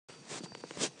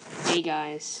Hey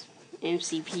guys,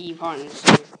 MCP Partners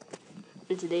here,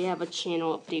 and today I have a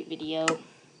channel update video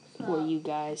for you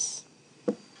guys.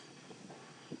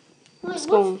 What's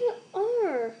the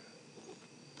R?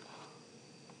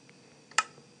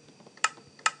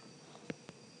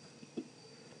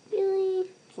 Really?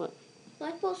 What?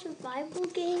 Life of Survival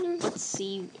game? Let's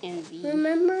see and V.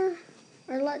 Remember?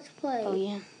 Or Let's Play? Oh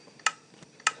yeah.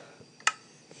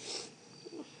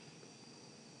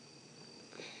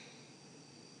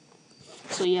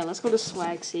 So yeah, let's go to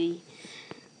Swag City.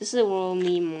 This is a world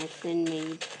me and my friend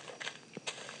made.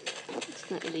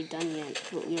 It's not really done yet,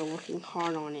 but we are working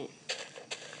hard on it.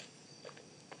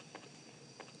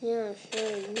 Yeah,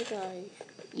 sure, you guys.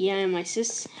 Yeah, and my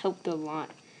sis helped a lot.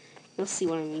 You'll see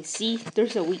what I mean. See,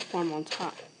 there's a wheat farm on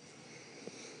top.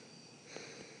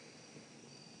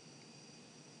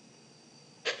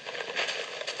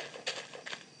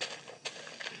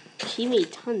 She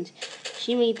made tons.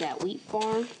 She made that wheat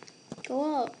farm.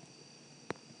 Go up.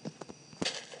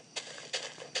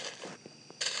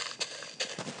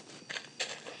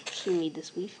 She made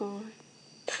this wheat farm.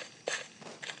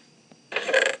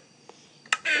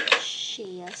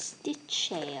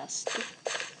 Chest.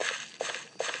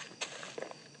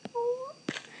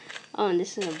 Oh, and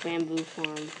this is a bamboo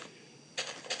farm.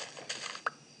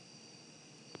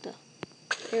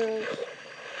 Arrows.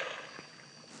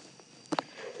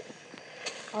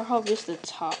 Our hub is the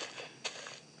top.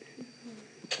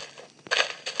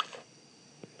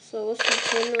 So what's the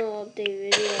channel update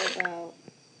video about?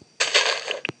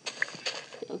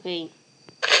 Okay.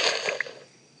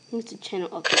 Here's the channel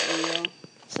update video.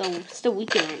 So it's the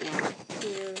weekend right now.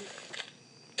 Yeah.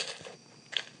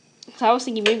 So I was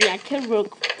thinking maybe I could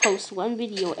post one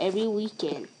video every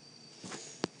weekend.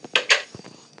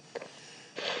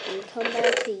 And come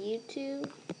back to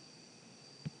YouTube?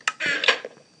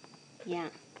 Yeah.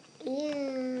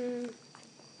 Yeah.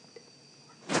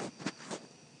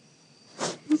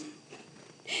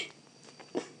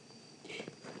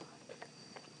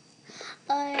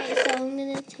 Alright, so I'm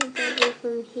gonna take over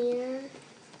from here.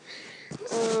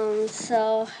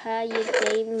 So how your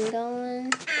day been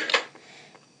going?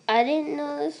 I didn't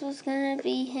know this was gonna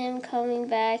be him coming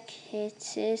back.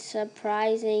 It's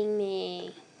surprising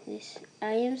me.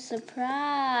 I am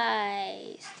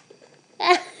surprised.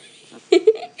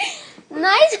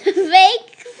 Nice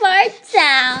fake fart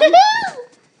sound.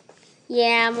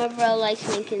 Yeah, my bro likes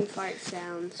making fart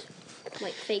sounds.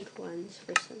 Like fake ones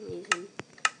for some reason.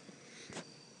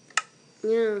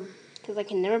 Yeah. Because I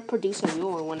can never produce a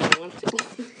real one when I want to.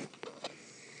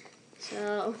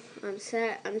 So, I'm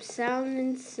sad. I'm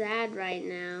sounding sad right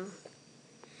now.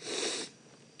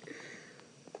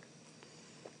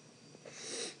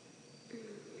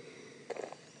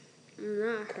 I'm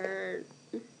not hurt.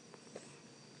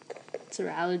 It's her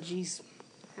allergies.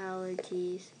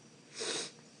 Allergies.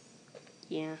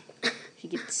 Yeah. She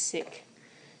gets sick.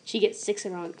 She gets sick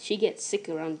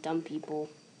around dumb people.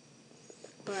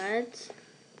 What?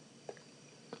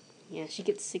 Yeah, she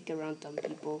gets sick around dumb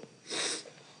people.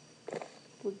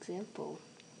 For example,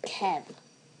 Kev.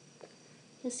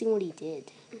 Let's see what he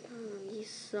did. Oh, he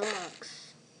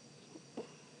sucks.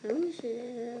 I wish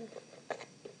it.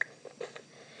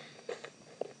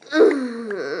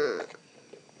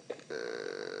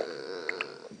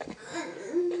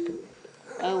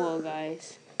 Oh well,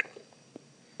 guys.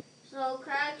 So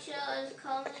Crackshow is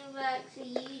coming back to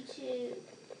YouTube.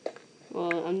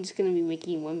 Well, I'm just gonna be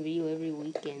making one video every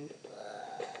weekend.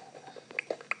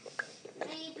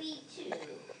 Maybe two.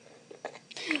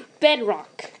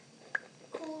 Bedrock.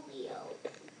 Coolio.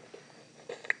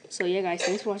 So yeah, guys,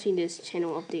 thanks for watching this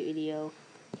channel update video.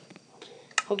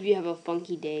 Hope you have a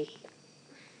funky day.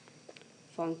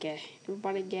 Funky.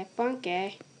 Everybody get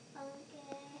funky.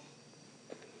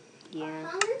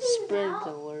 Yeah. Spread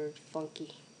the word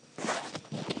funky.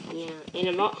 Yeah, and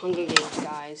about Hunger Games,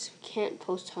 guys. We can't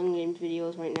post Hunger Games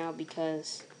videos right now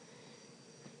because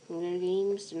Hunger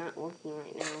Games are not working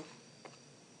right now.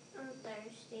 I'm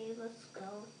thirsty. Let's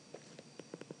go.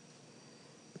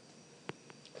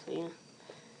 So yeah.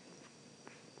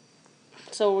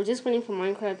 So we're just waiting for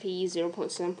Minecraft PE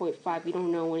 0.7.5. We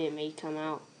don't know when it may come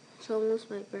out. It's almost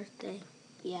my birthday.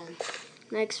 Yeah.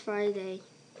 Next Friday.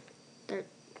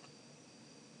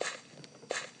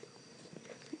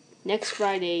 Next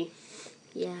Friday.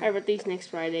 Yeah. Our birthday's next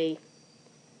Friday.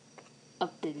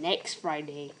 Up the next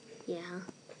Friday. Yeah.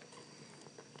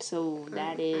 So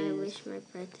that is. I wish my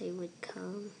birthday would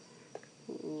come.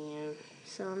 Yeah.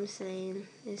 So I'm saying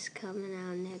it's coming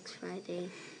out next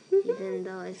Friday. Even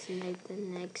though it's like the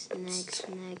next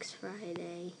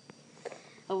Friday.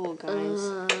 Oh well, guys.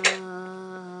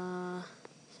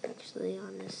 It's actually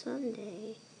on a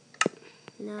Sunday.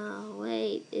 No,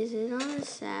 wait. Is it on a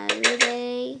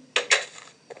Saturday?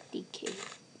 DK.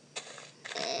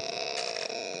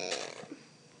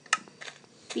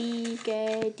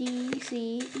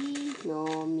 BKDCE no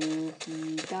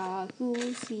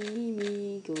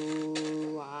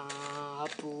Mikitakushimigo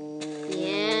Apu.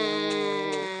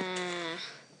 Yeah.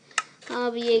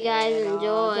 Hope you guys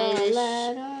enjoy this.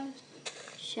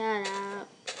 Shut up.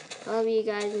 Hope you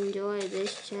guys enjoy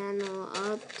this channel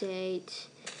update.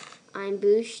 I'm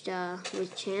Booshta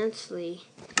with Chansley,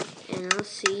 and we'll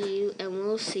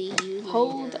see you later.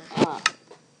 Hold up.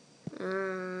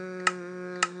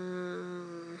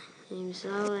 I'm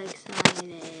so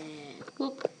excited.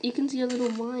 Look, you can see a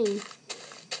little mine.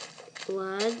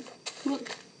 What?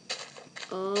 Look.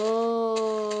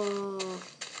 Oh.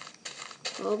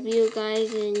 Hope you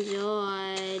guys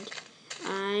enjoyed.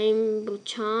 I'm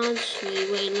Chauncey.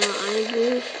 Wait, no, I'm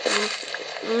Booshta.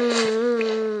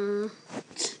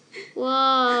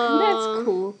 Whoa. That's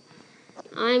cool.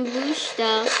 I'm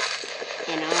Booshta.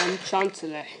 And I'm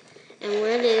Chancellor. And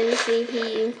we're the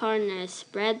NCP partners.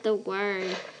 Spread the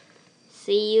word.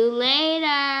 See you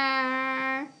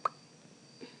later.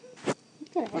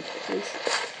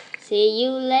 See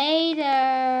you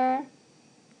later.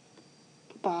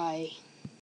 Bye.